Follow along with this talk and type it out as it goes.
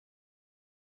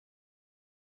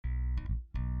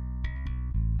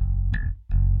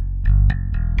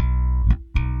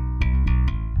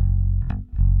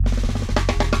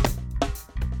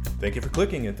Thank you for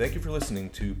clicking and thank you for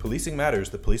listening to Policing Matters,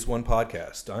 the Police One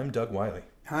podcast. I'm Doug Wiley.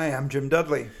 Hi, I'm Jim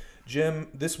Dudley. Jim,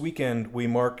 this weekend we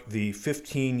mark the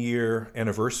 15-year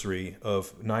anniversary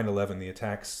of 9/11, the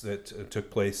attacks that took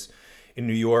place in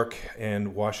New York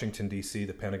and Washington, D.C.,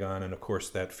 the Pentagon, and of course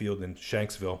that field in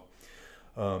Shanksville,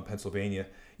 Pennsylvania.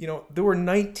 You know, there were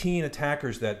 19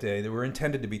 attackers that day. There were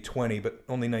intended to be 20, but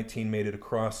only 19 made it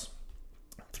across.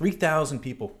 3,000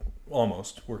 people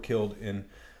almost were killed in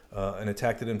an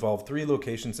attack that involved 3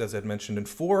 locations, as I'd mentioned, and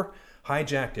 4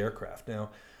 hijacked aircraft. Now,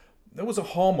 that was a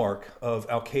hallmark of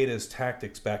Al-Qaeda's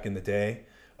tactics back in the day.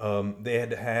 They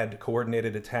had had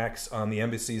coordinated attacks on the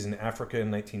embassies in Africa in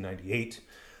 1998.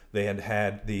 They had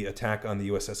had the attack on the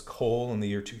USS Cole in the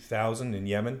year 2000 in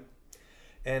Yemen.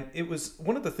 And it was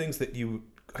one of the things that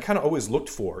I kind of always looked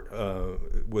for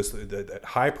was that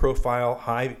high-profile,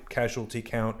 high casualty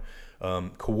count,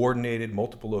 coordinated,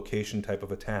 multiple location type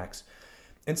of attacks.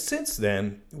 And since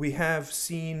then, we have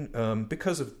seen,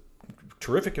 because of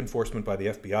terrific enforcement by the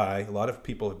FBI, a lot of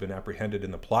people have been apprehended in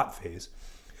the plot phase,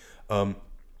 and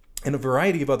a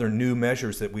variety of other new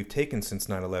measures that we've taken since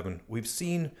 9/11. We've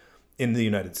seen, in the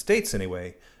United States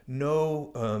anyway,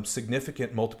 no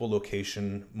significant multiple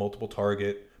location, multiple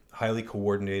target, highly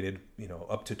coordinated,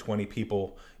 up to 20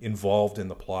 people involved in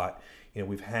the plot.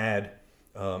 We've had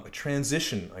a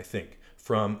transition, I think,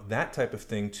 from that type of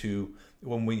thing to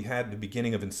when we had the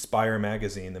beginning of Inspire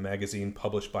magazine, the magazine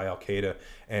published by Al-Qaeda,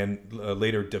 and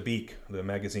later Dabiq, the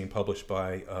magazine published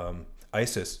by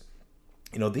ISIS.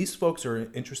 These folks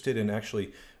are interested in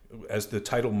actually, as the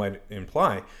title might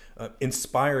imply,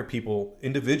 inspire people,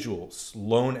 individuals,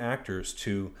 lone actors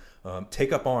to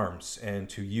take up arms and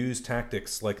to use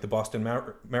tactics like the Boston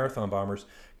Marathon bombers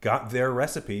got their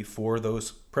recipe for those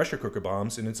pressure cooker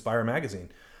bombs in Inspire magazine.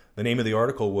 The name of the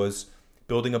article was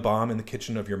Building a Bomb in the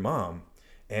Kitchen of Your Mom.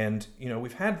 And,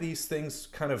 we've had these things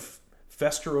kind of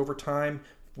fester over time.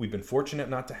 We've been fortunate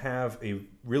not to have a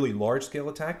really large-scale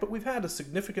attack, but we've had a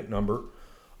significant number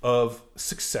of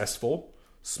successful,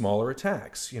 smaller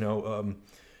attacks.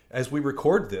 As we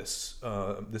record this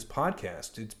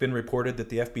podcast, it's been reported that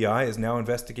the FBI is now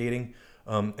investigating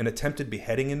an attempted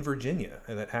beheading in Virginia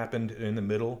that happened in the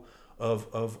middle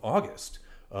of August.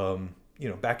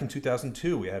 Back in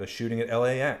 2002, we had a shooting at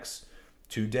LAX,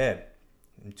 2 dead.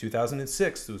 In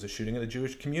 2006, there was a shooting at the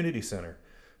Jewish Community Center.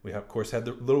 We, of course, had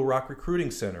the Little Rock Recruiting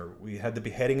Center. We had the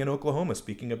beheading in Oklahoma,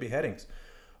 speaking of beheadings.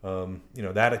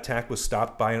 That attack was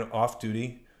stopped by an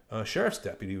off-duty sheriff's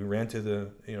deputy who ran to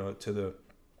the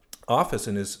office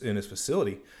in his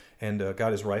facility and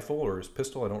got his rifle or his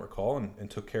pistol, I don't recall, and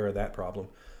took care of that problem.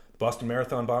 The Boston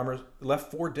Marathon bombers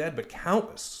left 4 dead, but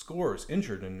countless scores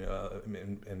injured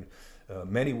and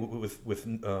many with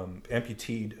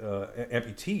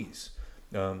amputees.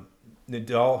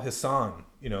 Nidal Hassan,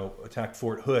 attacked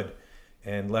Fort Hood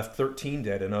and left 13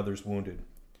 dead and others wounded.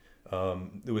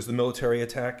 There was the military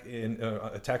attack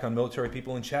on military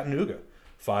people in Chattanooga,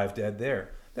 5 dead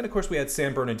there. Then, of course, we had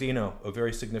San Bernardino, a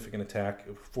very significant attack,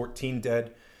 14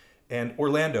 dead. And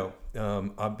Orlando,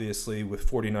 obviously, with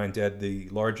 49 dead, the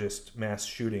largest mass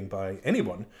shooting by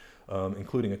anyone,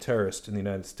 including a terrorist in the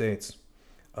United States.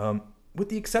 With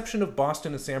the exception of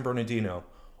Boston and San Bernardino,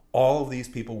 all of these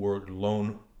people were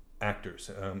lone actors.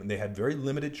 They had very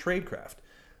limited tradecraft.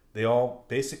 They all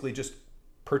basically just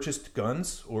purchased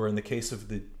guns, or in the case of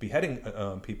the beheading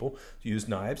people, used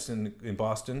knives. In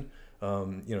Boston,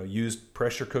 used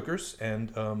pressure cookers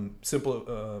and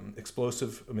simple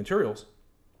explosive materials.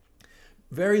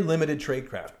 Very limited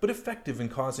tradecraft, but effective in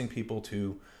causing people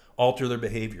to alter their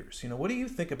behaviors. What do you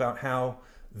think about how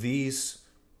this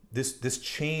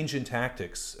change in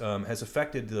tactics has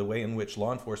affected the way in which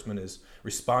law enforcement is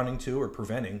responding to or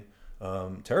preventing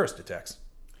terrorist attacks?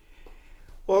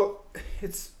 Well,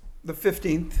 it's the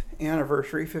 15th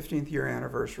year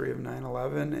anniversary of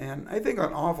 9/11, and I think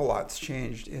an awful lot's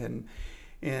changed in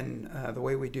the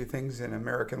way we do things in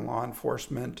American law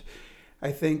enforcement.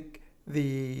 I think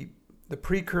the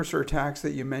precursor attacks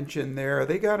that you mentioned there,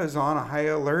 they got us on a high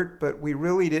alert, but we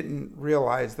really didn't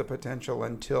realize the potential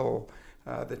until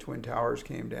the Twin Towers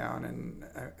came down, and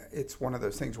it's one of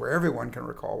those things where everyone can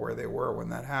recall where they were when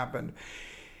that happened.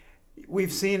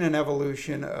 We've seen an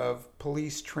evolution of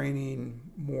police training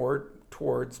more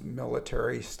towards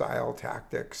military-style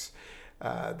tactics.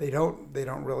 They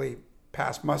don't really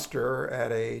pass muster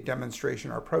at a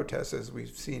demonstration or protest, as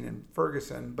we've seen in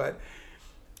Ferguson, but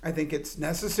I think it's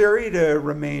necessary to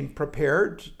remain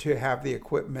prepared, to have the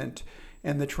equipment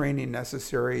and the training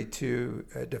necessary to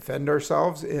defend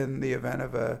ourselves in the event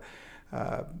of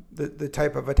the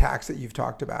type of attacks that you've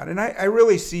talked about. And I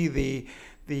really see the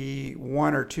the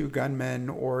one or two gunmen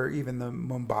or even the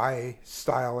Mumbai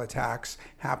style attacks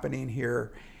happening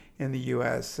here in the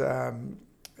U.S.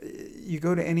 You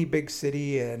go to any big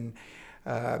city and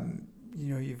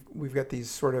we've got these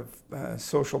sort of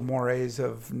social mores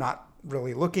of not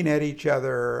really looking at each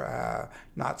other,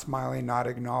 not smiling, not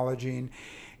acknowledging,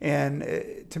 and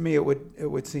to me it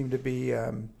would seem to be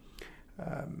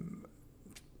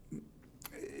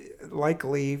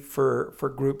likely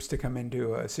for groups to come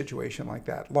into a situation like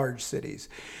that, large cities.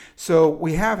 So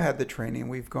we have had the training.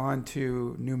 We've gone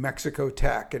to New Mexico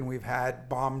Tech, and we've had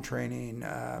bomb training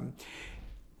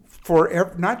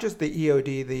for not just the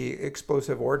EOD, the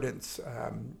explosive ordnance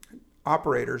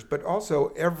operators, but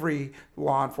also every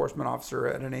law enforcement officer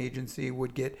at an agency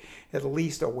would get at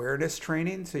least awareness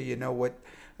training, so you know what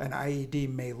an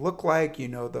IED may look like, you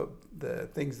know the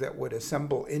things that would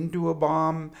assemble into a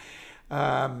bomb.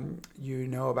 You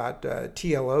know about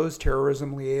TLOs,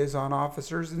 terrorism liaison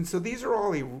officers, and so these are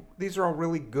all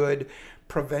really good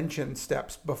prevention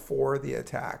steps before the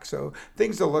attack. So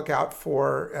things to look out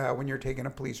for when you're taking a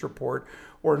police report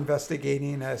or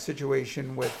investigating a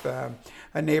situation with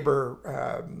a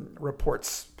neighbor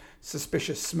reports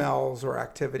suspicious smells or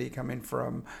activity coming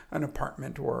from an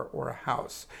apartment or a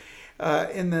house.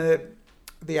 In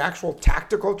the actual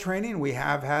tactical training, we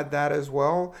have had that as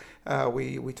well.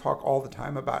 We talk all the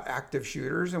time about active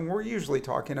shooters, and we're usually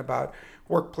talking about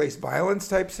workplace violence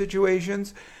type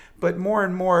situations. But more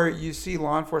and more, you see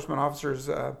law enforcement officers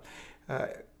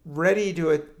ready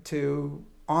to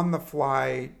on the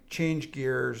fly change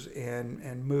gears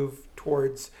and move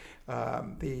towards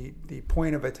the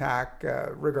point of attack,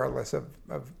 regardless of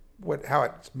how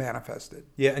it's manifested.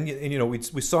 Yeah, and you know we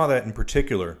saw that in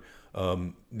particular.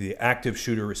 The active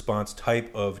shooter response type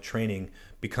of training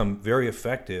become very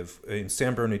effective in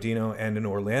San Bernardino and in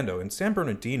Orlando. In San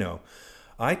Bernardino,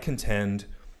 I contend,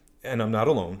 and I'm not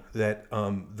alone, that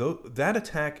that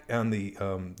attack on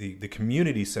the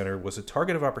community center was a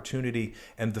target of opportunity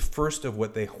and the first of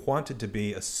what they wanted to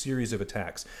be a series of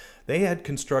attacks. They had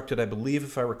constructed, I believe,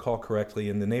 if I recall correctly,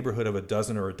 in the neighborhood of a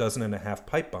dozen or a dozen and a half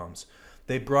pipe bombs.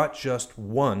 They brought just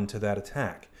one to that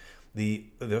attack. The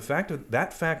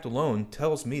fact alone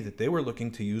tells me that they were looking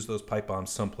to use those pipe bombs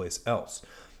someplace else.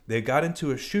 They got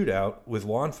into a shootout with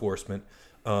law enforcement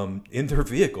in their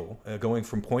vehicle, going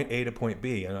from point A to point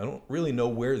B, and I don't really know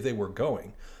where they were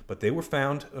going, but they were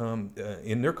found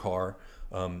in their car,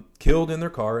 killed in their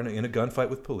car in a gunfight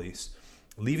with police,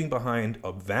 leaving behind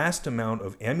a vast amount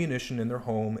of ammunition in their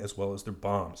home as well as their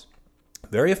bombs.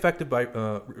 Very effective by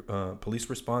police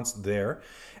response there.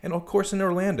 And of course in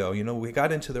Orlando, we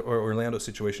got into the Orlando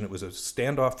situation. It was a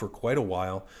standoff for quite a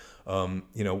while. When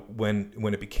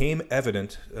it became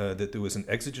evident that there was an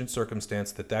exigent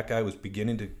circumstance that guy was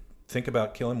beginning to think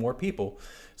about killing more people,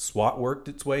 SWAT worked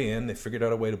its way in. They figured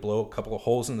out a way to blow a couple of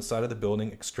holes in the side of the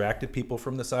building, extracted people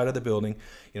from the side of the building.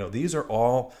 These are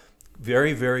all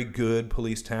very, very good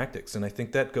police tactics. And I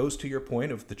think that goes to your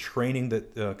point of the training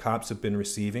that cops have been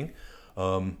receiving.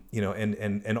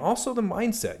 And also the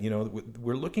mindset.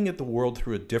 We're looking at the world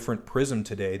through a different prism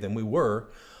today than we were,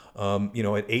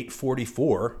 at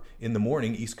 8:44 in the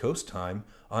morning East Coast time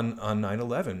on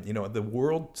 9/11. The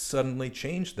world suddenly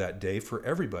changed that day for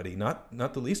everybody, not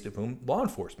the least of whom law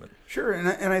enforcement. Sure,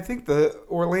 and I think the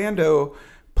Orlando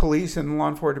police and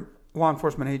law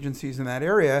enforcement agencies in that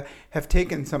area have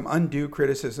taken some undue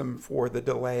criticism for the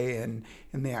delay in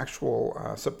the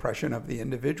actual suppression of the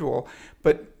individual,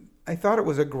 but I thought it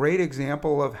was a great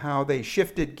example of how they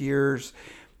shifted gears.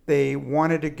 They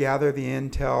wanted to gather the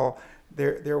intel.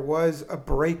 There was a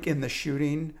break in the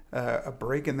shooting, a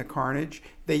break in the carnage.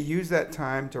 They used that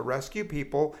time to rescue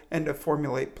people and to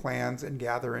formulate plans and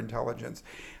gather intelligence.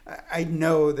 I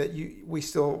know that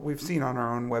we've seen on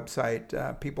our own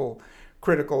website people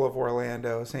critical of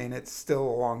Orlando saying it's still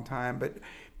a long time, but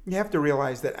you have to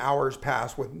realize that hours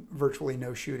passed with virtually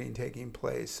no shooting taking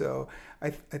place. So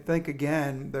I think,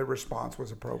 again, the response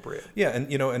was appropriate. Yeah,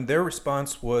 and their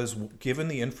response was given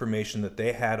the information that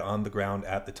they had on the ground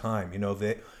at the time.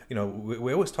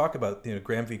 We always talk about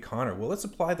Graham v. Connor. Well, let's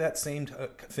apply that same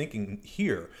thinking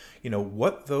here.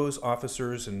 What those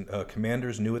officers and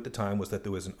commanders knew at the time was that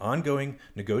there was an ongoing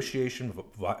negotiation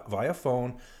via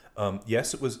phone.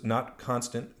 Yes, it was not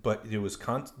constant, but there was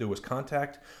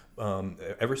contact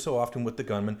ever so often with the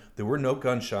gunman. There were no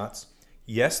gunshots.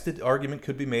 Yes, the argument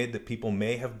could be made that people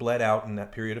may have bled out in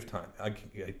that period of time. I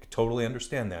totally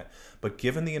understand that. But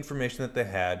given the information that they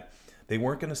had, they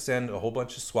weren't going to send a whole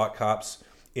bunch of SWAT cops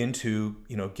into,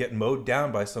 get mowed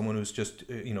down by someone who's just,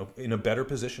 in a better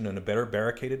position and a better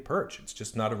barricaded perch. It's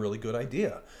just not a really good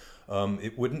idea.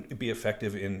 it wouldn't be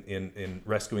effective in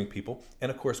rescuing people.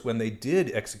 And of course, when they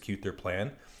did execute their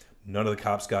plan, none of the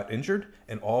cops got injured,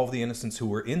 and all of the innocents who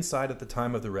were inside at the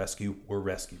time of the rescue were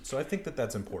rescued. So I think that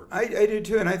that's important. I do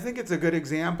too, and I think it's a good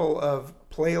example of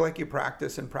play like you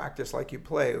practice and practice like you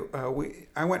play.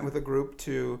 I went with a group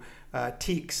to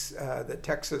TEACS, the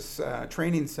Texas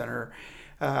Training Center,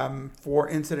 for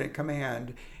Incident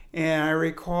Command. And I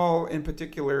recall in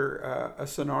particular a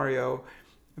scenario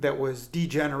that was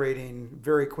degenerating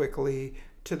very quickly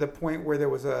to the point where there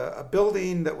was a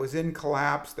building that was in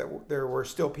collapse, that there were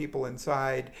still people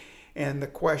inside. And the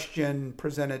question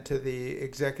presented to the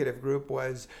executive group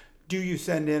was, do you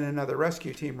send in another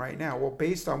rescue team right now? Well,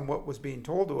 based on what was being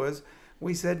told to us,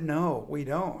 we said, no, we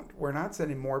don't. We're not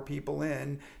sending more people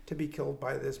in to be killed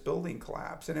by this building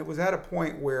collapse. And it was at a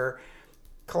point where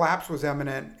collapse was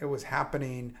imminent, it was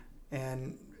happening.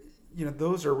 And,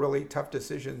 those are really tough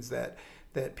decisions that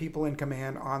people in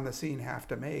command on the scene have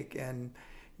to make. And,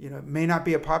 it may not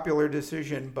be a popular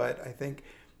decision, but I think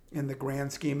in the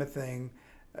grand scheme of things,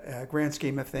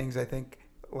 I think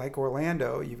like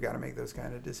Orlando, you've got to make those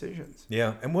kind of decisions.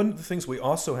 Yeah. And one of the things we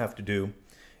also have to do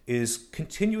is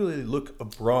continually look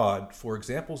abroad for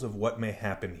examples of what may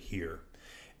happen here.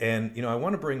 And, I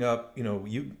want to bring up,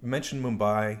 you mentioned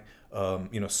Mumbai,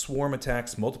 swarm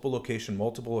attacks, multiple location,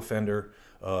 multiple offender,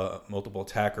 multiple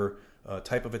attacker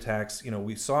type of attacks.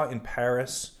 We saw in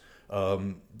Paris,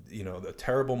 the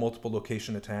terrible multiple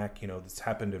location attack, that's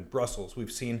happened in Brussels.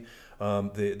 We've seen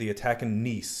the attack in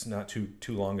Nice not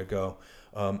too long ago.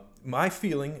 My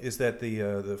feeling is that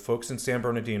the folks in San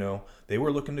Bernardino, they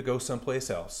were looking to go someplace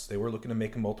else. They were looking to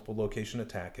make a multiple location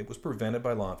attack. It was prevented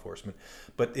by law enforcement.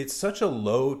 But it's such a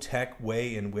low-tech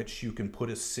way in which you can put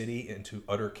a city into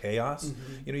utter chaos.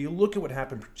 Mm-hmm. You look at what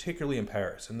happened, particularly in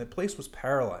Paris, and the place was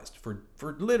paralyzed for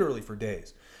literally for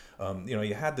days.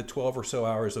 You had the 12 or so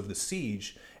hours of the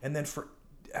siege, and then for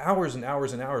hours and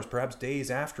hours and hours, perhaps days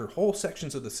after, whole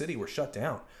sections of the city were shut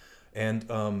down. And,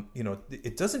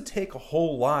 it doesn't take a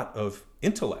whole lot of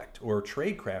intellect or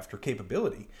tradecraft or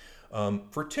capability,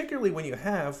 particularly when you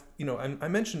have, I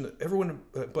mentioned that everyone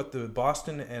but the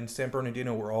Boston and San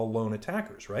Bernardino were all lone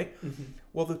attackers, right? Mm-hmm.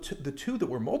 Well, the two that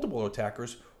were multiple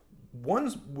attackers,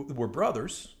 one were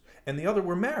brothers and the other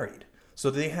were married. So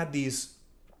they had these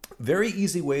very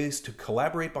easy ways to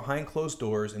collaborate behind closed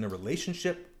doors in a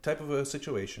relationship type of a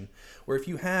situation where if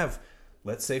you have,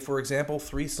 let's say, for example,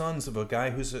 3 sons of a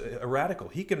guy who's a radical,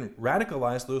 he can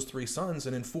radicalize those 3 sons,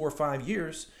 and in 4 or 5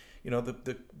 years,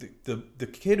 the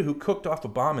kid who cooked off a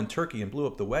bomb in Turkey and blew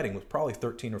up the wedding was probably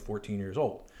 13 or 14 years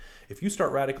old. If you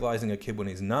start radicalizing a kid when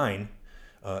he's 9,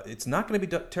 it's not going to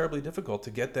be terribly difficult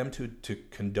to get them to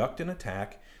conduct an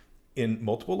attack in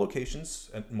multiple locations,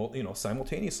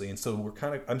 simultaneously. And so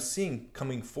I'm seeing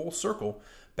coming full circle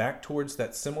back towards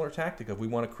that similar tactic of we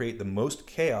want to create the most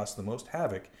chaos, the most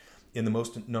havoc in the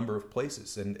most number of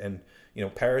places. And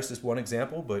Paris is one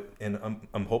example, and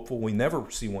I'm hopeful we never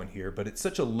see one here, but it's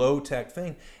such a low tech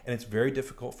thing, and it's very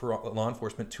difficult for law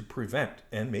enforcement to prevent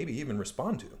and maybe even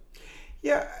respond to.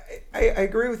 Yeah, I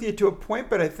agree with you to a point,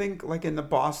 but I think like in the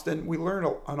Boston, we learned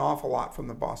an awful lot from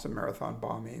the Boston Marathon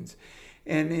bombings.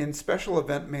 And in special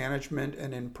event management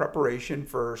and in preparation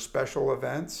for special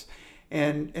events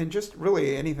and just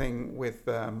really anything with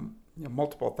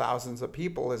multiple thousands of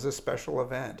people is a special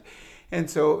event. And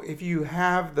so if you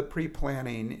have the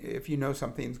pre-planning, if you know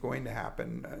something's going to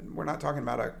happen, we're not talking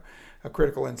about a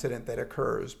critical incident that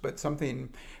occurs, but something,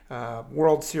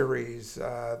 World Series,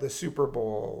 the Super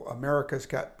Bowl, America's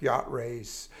Cup yacht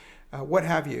race, what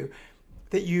have you,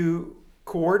 that you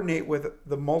coordinate with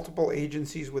the multiple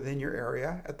agencies within your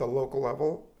area at the local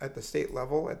level, at the state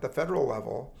level, at the federal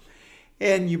level,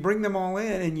 and you bring them all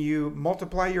in and you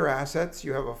multiply your assets.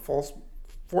 You have a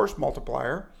force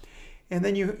multiplier. And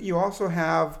then you also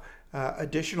have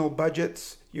additional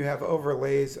budgets. You have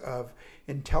overlays of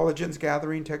intelligence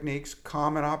gathering techniques,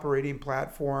 common operating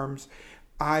platforms,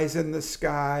 eyes in the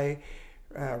sky,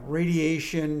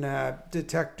 radiation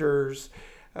detectors,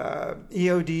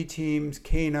 EOD teams,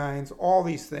 canines, all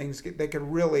these things that could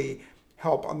really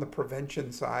help on the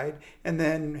prevention side. And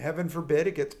then, heaven forbid,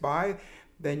 it gets by,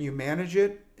 then you manage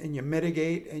it and you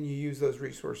mitigate and you use those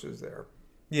resources there.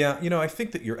 Yeah, I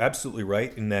think that you're absolutely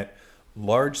right in that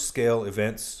large-scale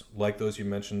events like those you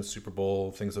mentioned, the Super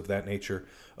Bowl, things of that nature,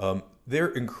 they're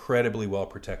incredibly well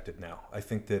protected now. I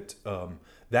think that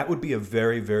that would be a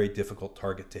very, very difficult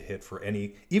target to hit for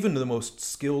even the most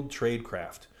skilled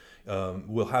tradecraft.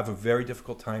 Will have a very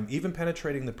difficult time even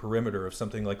penetrating the perimeter of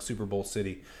something like Super Bowl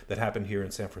City that happened here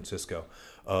in San Francisco.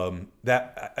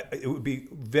 It would be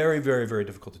very, very, very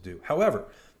difficult to do. However,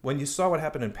 when you saw what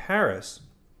happened in Paris,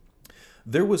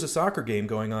 there was a soccer game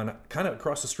going on kind of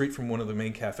across the street from one of the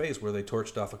main cafes where they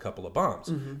torched off a couple of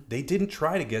bombs. They didn't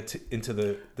try to get into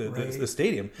the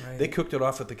stadium. They cooked it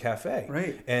off at the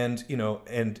cafe. And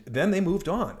and then they moved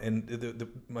on. And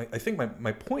I think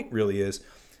my point really is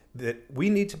that we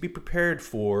need to be prepared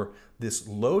for this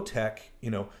low tech.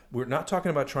 We're not talking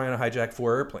about trying to hijack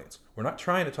 4 airplanes. We're not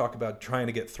trying to talk about trying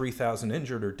to get 3,000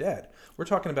 injured or dead. We're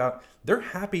talking about they're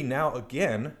happy now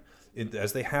again,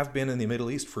 as they have been in the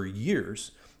Middle East for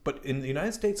years. But in the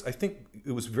United States, I think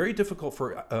it was very difficult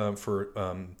for Al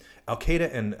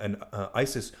Qaeda and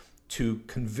ISIS to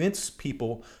convince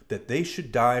people that they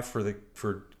should die for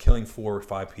killing 4 or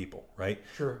 5 people, right?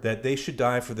 Sure. That they should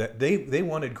die for that. They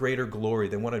wanted greater glory.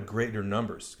 They wanted greater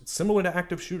numbers. It's similar to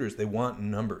active shooters. They want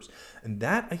numbers. And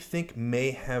that, I think, we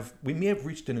may have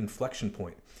reached an inflection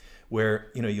point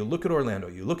where, you look at Orlando,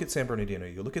 you look at San Bernardino,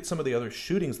 you look at some of the other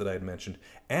shootings that I had mentioned,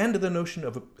 and the notion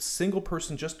of a single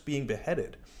person just being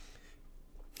beheaded.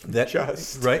 That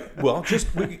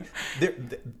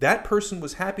that person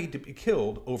was happy to be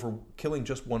killed over killing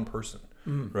just one person,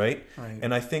 right?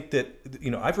 And I think that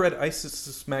I've read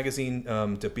ISIS magazine,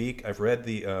 Dabiq. I've read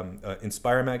the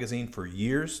Inspire magazine for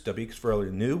years. Dabiq's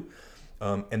fairly new,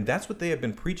 and that's what they have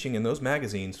been preaching in those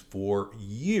magazines for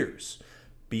years.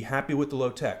 Be happy with the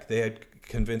low tech. They had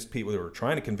convinced people. They were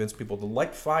trying to convince people to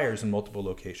light fires in multiple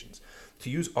locations, to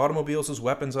use automobiles as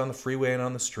weapons on the freeway and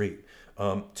on the street.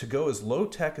 To go as low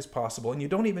tech as possible, and you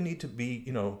don't even need to be,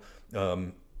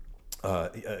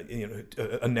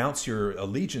 announce your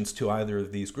allegiance to either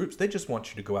of these groups. They just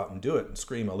want you to go out and do it and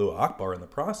scream Allahu Akbar in the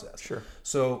process. Sure.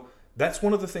 So that's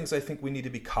one of the things I think we need to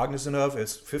be cognizant of.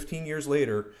 As 15 years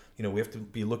later, we have to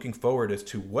be looking forward as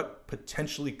to what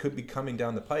potentially could be coming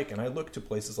down the pike. And I look to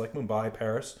places like Mumbai,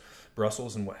 Paris,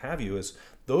 Brussels, and what have you. As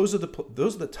those are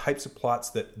the types of plots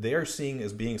that they are seeing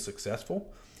as being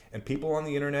successful. And people on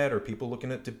the internet, or people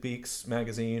looking at Dabiq's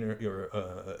magazine, or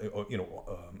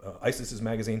ISIS's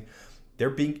magazine, they're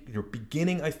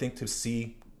beginning, I think, to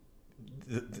see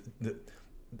the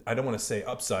I don't want to say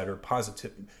upside or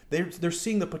positive. They're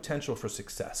seeing the potential for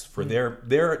success, for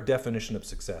their definition of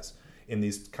success in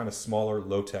these kind of smaller,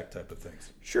 low tech type of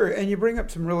things. Sure, and you bring up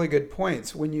some really good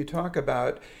points when you talk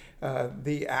about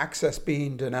the access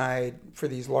being denied for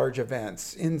these large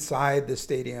events inside the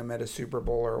stadium at a Super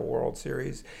Bowl or a World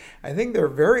Series. I think they're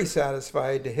very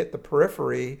satisfied to hit the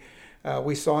periphery.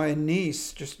 We saw in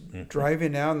Nice just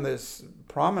driving down this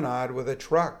promenade with a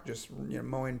truck, just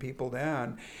mowing people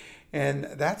down. And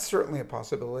that's certainly a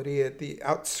possibility at the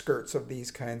outskirts of these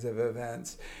kinds of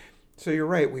events. So you're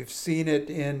right. We've seen it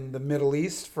in the Middle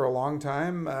East for a long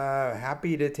time.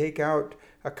 Happy to take out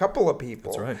a couple of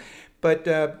people. That's right. But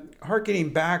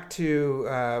hearkening back to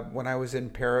when I was in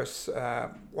Paris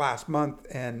last month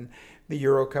and the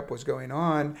Euro Cup was going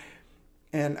on,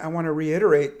 and I want to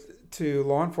reiterate to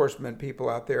law enforcement people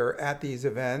out there at these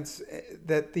events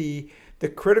that the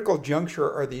critical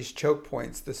juncture are these choke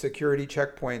points, the security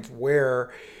checkpoints,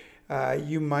 where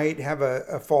you might have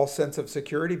a false sense of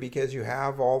security because you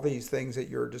have all these things at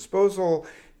your disposal.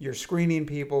 You're screening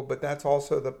people, but that's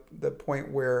also the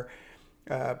point where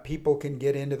people can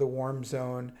get into the warm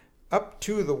zone, up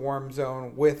to the warm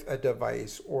zone with a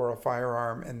device or a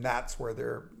firearm, and that's where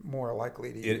they're more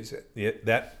likely to use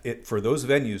it. For those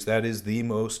venues, that is the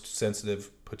most sensitive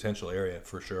potential area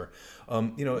for sure.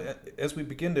 As we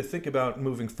begin to think about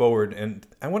moving forward, and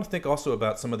I want to think also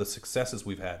about some of the successes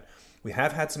we've had. We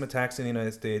have had some attacks in the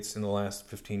United States in the last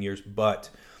 15 years, but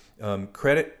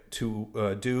credit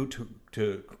due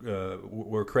to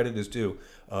where credit is due.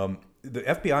 The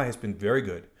FBI has been very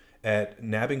good at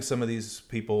nabbing some of these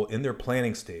people in their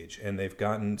planning stage, and they've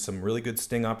gotten some really good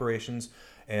sting operations.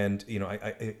 And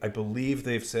I believe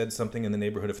they've said something in the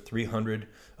neighborhood of 300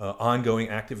 ongoing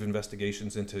active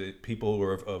investigations into people who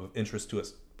are of interest to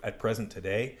us at present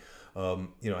today.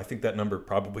 I think that number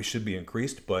probably should be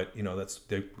increased, but that's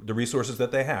the resources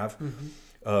that they have.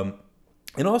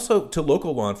 And also to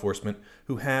local law enforcement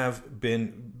who have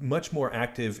been much more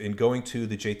active in going to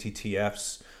the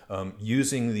JTTFs,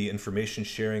 using the information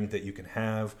sharing that you can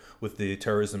have with the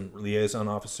terrorism liaison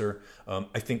officer.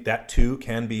 I think that too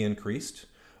can be increased.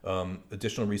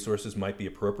 Additional resources might be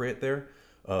appropriate there,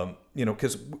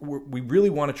 because we really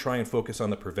want to try and focus on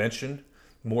the prevention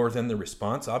more than the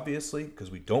response, obviously,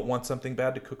 because we don't want something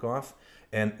bad to cook off.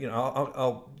 And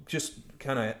I'll just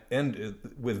kind of end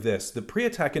with this: the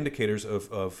pre-attack indicators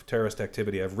of terrorist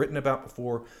activity I've written about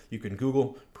before. You can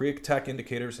Google pre-attack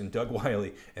indicators and Doug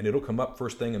Wiley, and it'll come up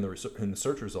first thing in the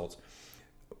search results.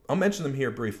 I'll mention them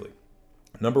here briefly.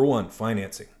 Number one,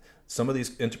 financing. Some of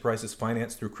these enterprises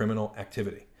finance through criminal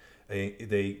activity.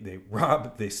 They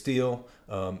rob, they steal,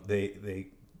 they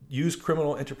use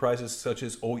criminal enterprises such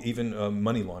as even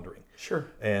money laundering. Sure.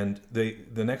 And the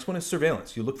next one is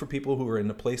surveillance. You look for people who are in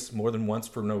a place more than once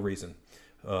for no reason.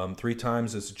 3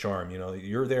 times is a charm.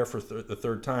 You're there for the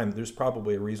third time. There's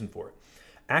probably a reason for it.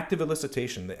 Active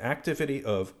elicitation, the activity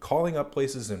of calling up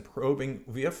places and probing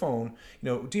via phone.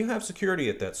 Do you have security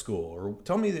at that school? Or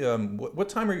tell me what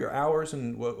time are your hours,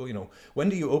 and when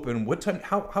do you open? What time?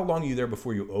 How long are you there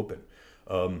before you open?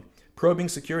 Probing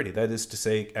security, that is to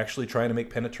say, actually trying to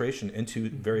make penetration into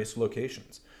various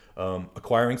locations.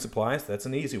 Acquiring supplies, that's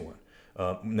an easy one.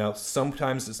 Now,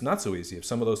 sometimes it's not so easy. If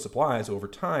some of those supplies over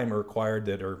time are acquired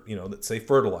that are, let's say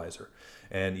fertilizer,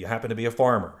 and you happen to be a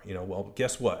farmer, well,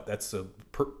 guess what? That's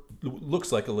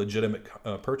looks like a legitimate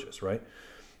purchase, right?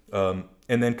 And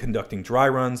then conducting dry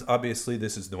runs. Obviously,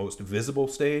 this is the most visible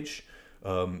stage.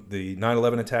 The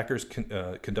 9/11 attackers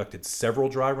conducted several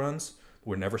dry runs.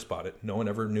 Were never spotted. No one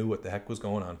ever knew what the heck was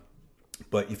going on.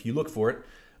 But if you look for it,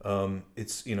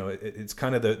 it's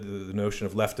kind of the notion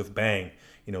of left of bang,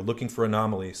 looking for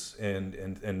anomalies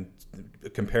and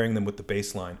comparing them with the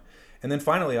baseline. And then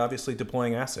finally, obviously,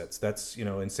 deploying assets. That's,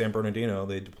 in San Bernardino,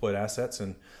 they deployed assets,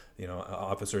 and,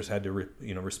 officers had to,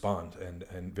 respond.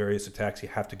 And various attacks, you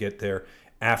have to get there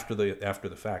after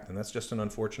the fact. And that's just an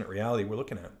unfortunate reality we're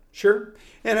looking at. Sure.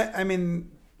 And I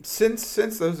mean, since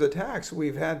those attacks,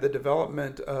 we've had the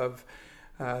development of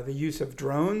the use of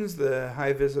drones, the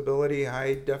high visibility,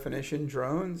 high definition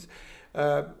drones.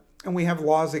 And we have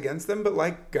laws against them, but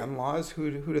like gun laws,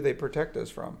 who do they protect us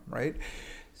from, right?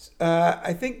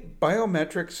 I think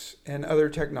biometrics and other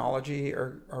technology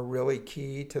are really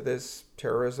key to this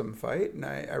terrorism fight, and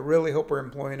I really hope we're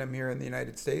employing them here in the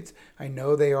United States. I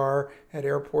know they are at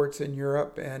airports in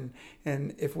Europe, and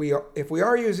if we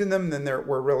are using them, then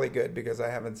we're really good, because I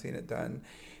haven't seen it done,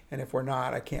 and if we're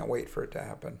not, I can't wait for it to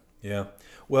happen. Yeah,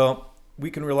 well,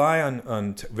 we can rely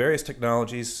on various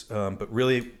technologies, but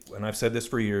really, and I've said this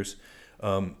for years,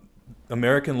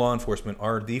 American law enforcement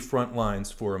are the front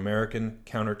lines for American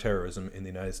counterterrorism in the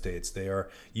United States.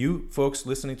 You folks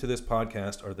listening to this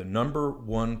podcast are the number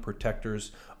one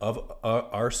protectors of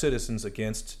our citizens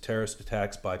against terrorist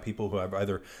attacks by people who have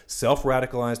either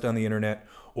self-radicalized on the internet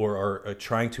or are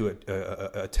trying to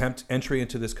attempt entry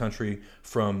into this country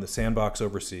from the sandbox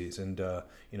overseas. And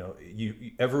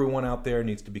everyone out there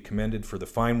needs to be commended for the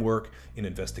fine work in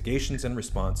investigations and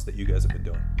response that you guys have been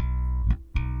doing.